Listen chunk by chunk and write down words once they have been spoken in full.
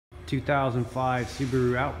2005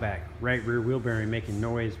 Subaru Outback, right rear wheel bearing making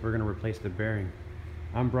noise. We're going to replace the bearing.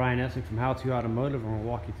 I'm Brian Essing from Automotive, and we'll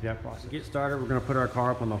walk you through that process. To get started, we're going to put our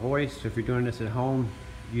car up on the hoist. So if you're doing this at home,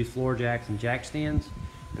 use floor jacks and jack stands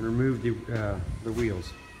and remove the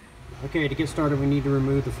wheels. Okay, to get started, we need to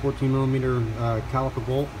remove the 14mm caliper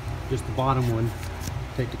bolt, just the bottom one.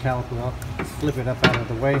 Take the caliper up, flip it up out of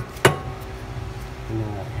the way, and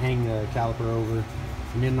hang the caliper over.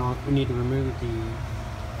 And then we need to remove the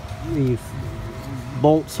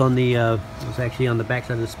bolts on the it's actually on the back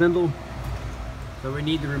side of the spindle. So we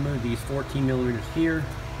need to remove these 14mm here,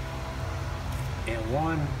 and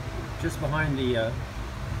one just behind the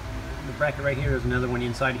bracket right here. There's another one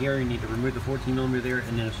inside here. You need to remove the 14mm there,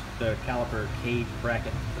 and then the caliper cage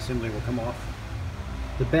bracket assembly will come off.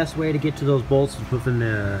 The best way to get to those bolts is if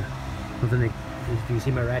you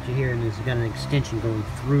see my ratchet here, and it's got an extension going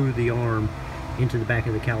through the arm into the back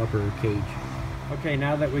of the caliper cage. Okay,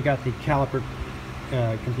 now that we got the caliper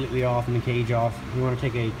completely off and the cage off, we want to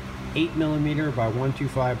take a 8mm by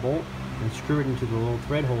 125 bolt and screw it into the little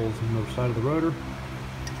thread holes on the side of the rotor.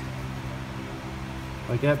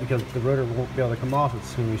 Like that, because the rotor won't be able to come off,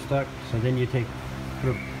 it's going to be stuck. So then you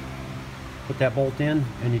put that bolt in,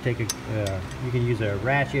 and you take you can use a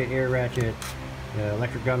ratchet, air ratchet,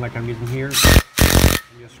 electric gun like I'm using here.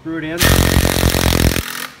 And you'll screw it in,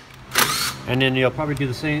 and then you'll probably do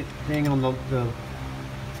the same thing on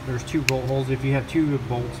there's 2 bolt holes. If you have 2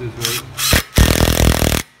 bolts this way,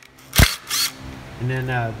 and then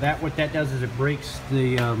what that does is it breaks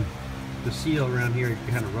the seal around here. It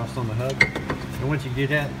kind of rust on the hub, and once you do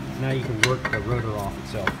that, now you can work the rotor off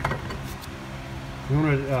itself. You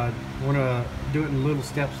want to do it in little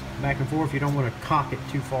steps back and forth. You don't want to cock it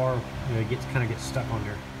too far, it kind of gets stuck on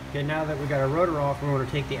there. Okay, now that we got our rotor off, we're going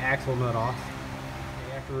to take the axle nut off.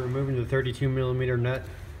 Okay, after removing the 32mm nut,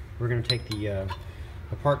 we're going to take the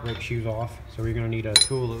park brake shoes off. So we're going to need a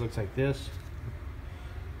tool that looks like this,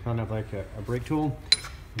 kind of like a brake tool,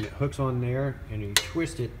 and it hooks on there, and you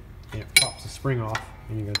twist it, and it pops the spring off.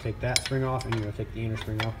 And you're going to take that spring off, and you're going to take the inner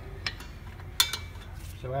spring off.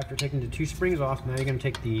 So after taking the 2 springs off, now you're going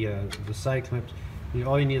to take the side clips.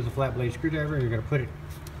 All you need is a flat blade screwdriver, and you're going to put it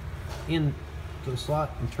into the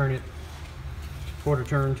slot and turn it quarter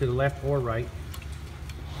turn to the left or right.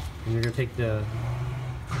 And you're going to take the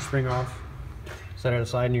spring off, set it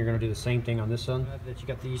aside, and you're going to do the same thing on this one. Now that you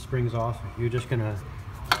got these springs off, you're just going to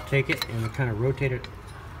take it and kind of rotate it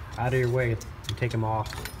out of your way and take them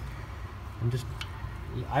off. And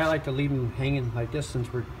I like to leave them hanging like this, and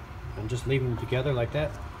just leave them together like that.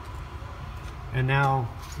 And now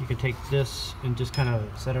you can take this and just kind of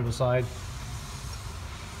set it aside,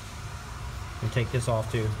 and take this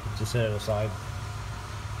off too, to set it aside.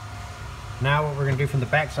 Now what we're going to do from the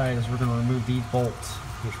back side is we're going to remove these bolts.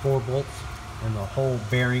 There's 4 bolts, and the whole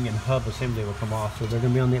bearing and hub assembly will come off. So they're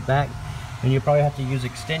going to be on the back, and you probably have to use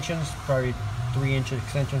extensions, probably 3-inch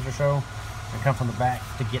extensions or so, and come from the back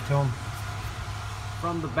to get to them.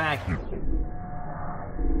 From the back.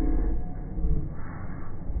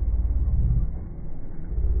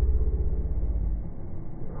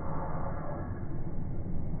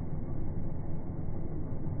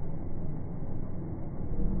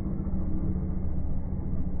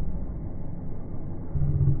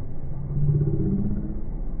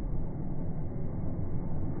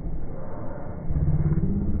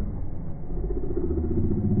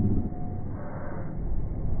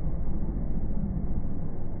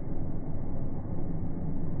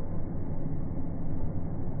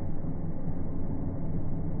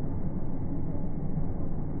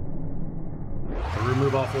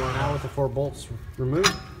 Remove all 4. Now with the 4 bolts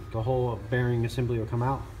removed, the whole bearing assembly will come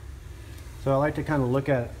out. So I like to kind of look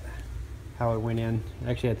at how it went in.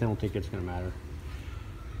 Actually, I don't think it's going to matter.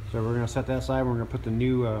 So we're going to set that aside. We're going to put the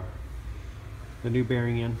new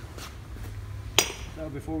bearing in. So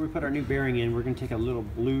before we put our new bearing in, we're going to take a little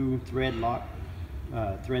blue thread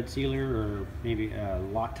thread sealer, or maybe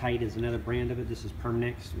Loctite is another brand of it. This is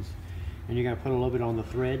Permanex, and you're going to put a little bit on the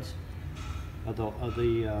threads of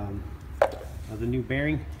the new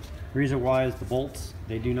bearing. The reason why is the bolts,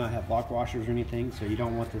 they do not have lock washers or anything, so you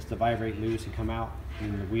don't want this to vibrate loose and come out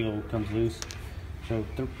and the wheel comes loose. So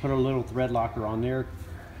put a little thread locker on there.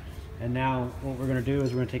 And now what we're going to do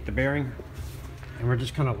is we're going to take the bearing, and we're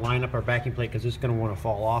just kind of line up our backing plate, because it's going to want to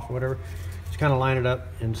fall off or whatever. Just kind of line it up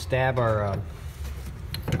and stab our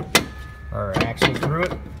axle through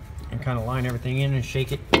it, and kind of line everything in and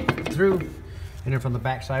shake it through. And then from the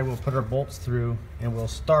back side, we'll put our bolts through, and we'll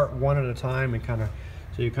start one at a time, and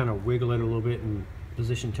so you kind of wiggle it a little bit in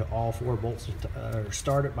position to all 4 bolts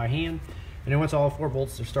start it by hand. And then once all 4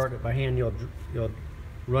 bolts are started by hand, you'll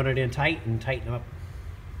run it in tight and tighten up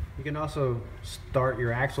You can also start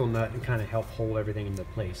your axle nut and kind of help hold everything into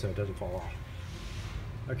place so it doesn't fall off.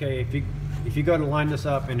 Okay, if you go to line this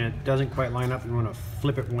up and it doesn't quite line up, you want to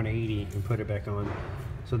flip it 180 and put it back on.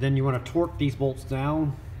 So then you want to torque these bolts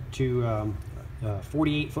down to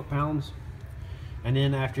 48 foot-pounds, and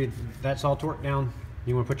then after that's all torqued down,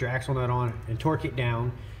 you want to put your axle nut on and torque it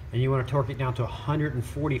down, and you want to torque it down to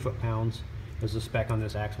 140 foot-pounds is the spec on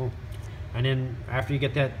this axle. And then after you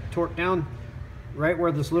get that torqued down, right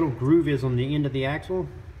where this little groove is on the end of the axle,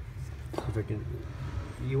 if I can,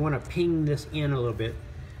 you want to ping this in a little bit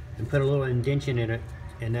and put a little indentation in it,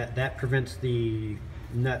 and that prevents the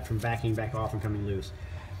nut from backing back off and coming loose.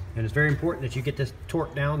 And it's very important that you get this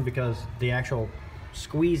torqued down, because the actual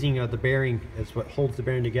squeezing of the bearing is what holds the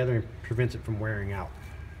bearing together and prevents it from wearing out.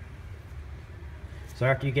 So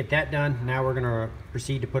after you get that done, now we're going to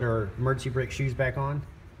proceed to put our emergency brake shoes back on.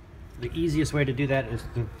 The easiest way to do that is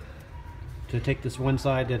to take this one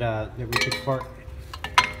side that we took apart,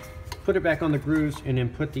 put it back on the grooves, and then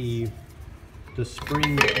put the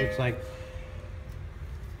spring that looks like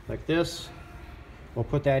this. We'll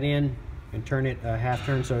put that in and turn it a half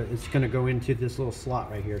turn, so it's going to go into this little slot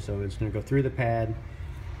right here. So it's going to go through the pad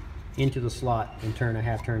into the slot and turn a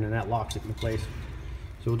half turn, and that locks it in place.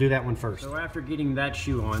 So we'll do that one first. So after getting that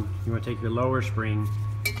shoe on, you want to take your lower spring,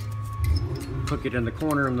 hook it in the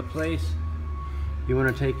corner in the place. You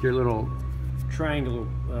want to take your little triangle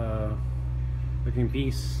looking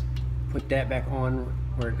piece, put that back on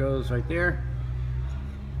where it goes right there,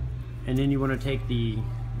 and then you want to take the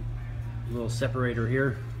little separator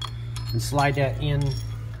here and slide that in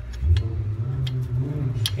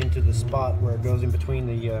into the spot where it goes in between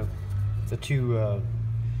the two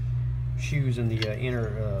shoes and the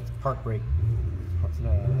inner park brake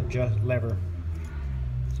adjust lever.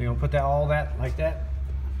 So you're gonna put that like that.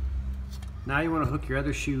 Now you want to hook your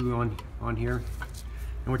other shoe on here,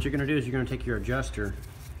 and what you're gonna do is you're gonna take your adjuster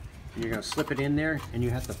and you're gonna slip it in there, and you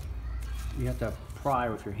have to pry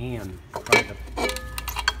with your hand,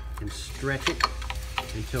 and stretch it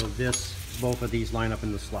until both of these line up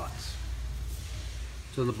in the slots.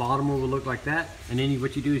 So the bottom will look like that, and then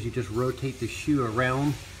what you do is you just rotate the shoe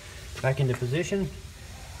around back into position,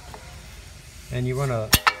 and you want to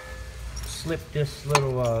slip this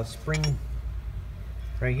little spring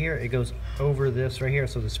right here. It goes over this right here,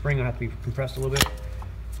 so the spring will have to be compressed a little bit,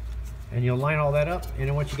 and you'll line all that up. And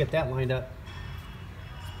then once you get that lined up,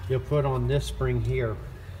 you'll put on this spring here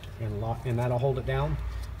and lock, and that'll hold it down.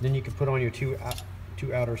 Then you can put on your two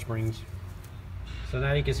outer springs. So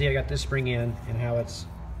now you can see I got this spring in, and how it's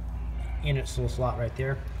in its little slot right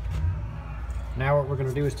there. Now what we're going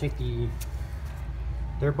to do is take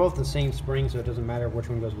they're both the same spring, so it doesn't matter which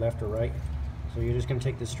one goes left or right. So you're just going to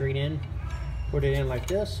take this straight in, put it in like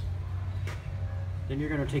this. Then you're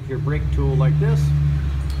going to take your brake tool like this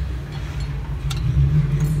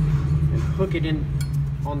and hook it in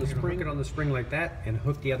on the spring. Hook it on the spring like that, and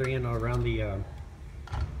hook the other end around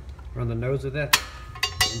the nose of that.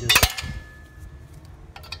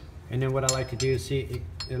 And then what I like to do is see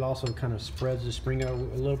it also kind of spreads the spring out a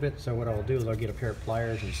little bit. So what I'll do is I'll get a pair of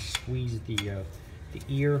pliers and squeeze the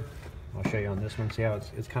ear. I'll show you on this one. See how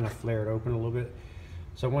it's kind of flared open a little bit.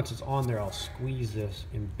 So once it's on there, I'll squeeze this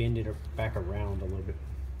and bend it back around a little bit.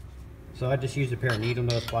 So I just used a pair of needle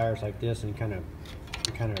nose pliers like this and kind of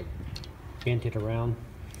bent it around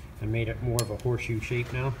and made it more of a horseshoe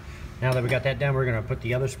shape now. Now that we got that done, we're going to put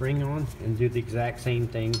the other spring on and do the exact same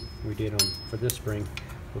thing we did for this spring.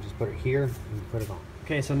 We'll just put it here and put it on.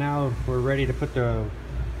 Okay, so now we're ready to put the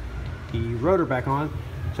rotor back on.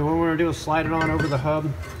 So what we're going to do is slide it on over the hub,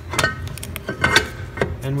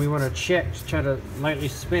 and we want to try to lightly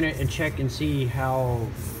spin it and check and see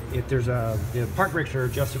if the park brakes are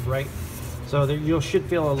adjusted right. So you should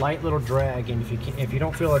feel a light little drag, and if you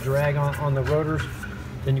don't feel a drag on the rotors,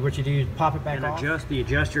 then what you do is pop it back off.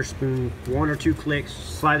 Adjust your spoon 1 or 2 clicks,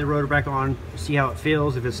 slide the rotor back on, see how it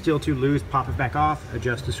feels. If it's still too loose, pop it back off,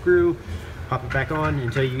 adjust the screw, pop it back on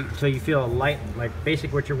until you feel a light, like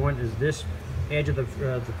basically what you want is this edge of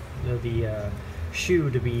the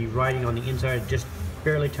shoe to be riding on the inside, just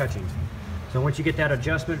barely touching. So once you get that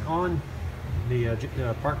adjustment on,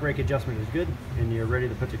 the park brake adjustment is good, and you're ready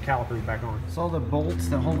to put the calipers back on. So the bolts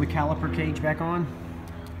that hold the caliper cage back on,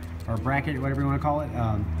 or bracket, whatever you want to call it,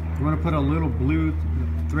 you want to put a little blue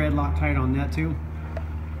thread Loctite on that too.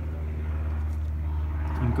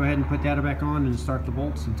 And go ahead and put that back on and start the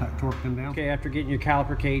bolts and torque them down. Okay, after getting your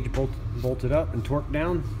caliper cage bolted up and torqued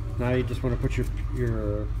down, now you just want to put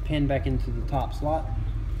your pin back into the top slot,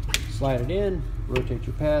 slide it in, rotate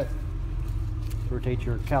your pad, rotate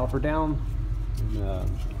your caliper down,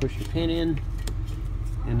 and push your pin in,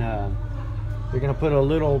 and You're going to put a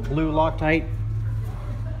little blue Loctite.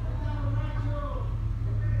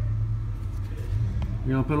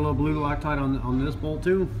 You're going to put a little blue Loctite on this bolt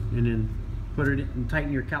too, and then put it and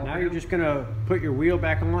tighten your caliper. Now you're just going to put your wheel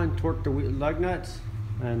back on, torque the lug nuts,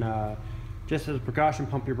 and just as a precaution,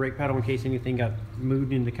 pump your brake pedal in case anything got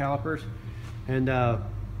moved in the calipers, and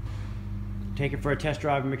take it for a test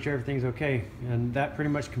drive and make sure everything's okay. And that pretty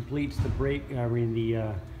much completes the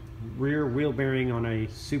rear wheel bearing on a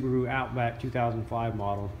Subaru Outback 2005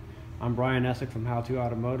 model. I'm Brian Essick from How To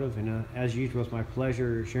Automotive, and as usual, it's my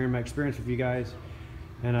pleasure sharing my experience with you guys.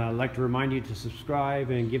 And I'd like to remind you to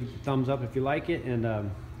subscribe and give it a thumbs up if you like it,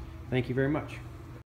 and thank you very much.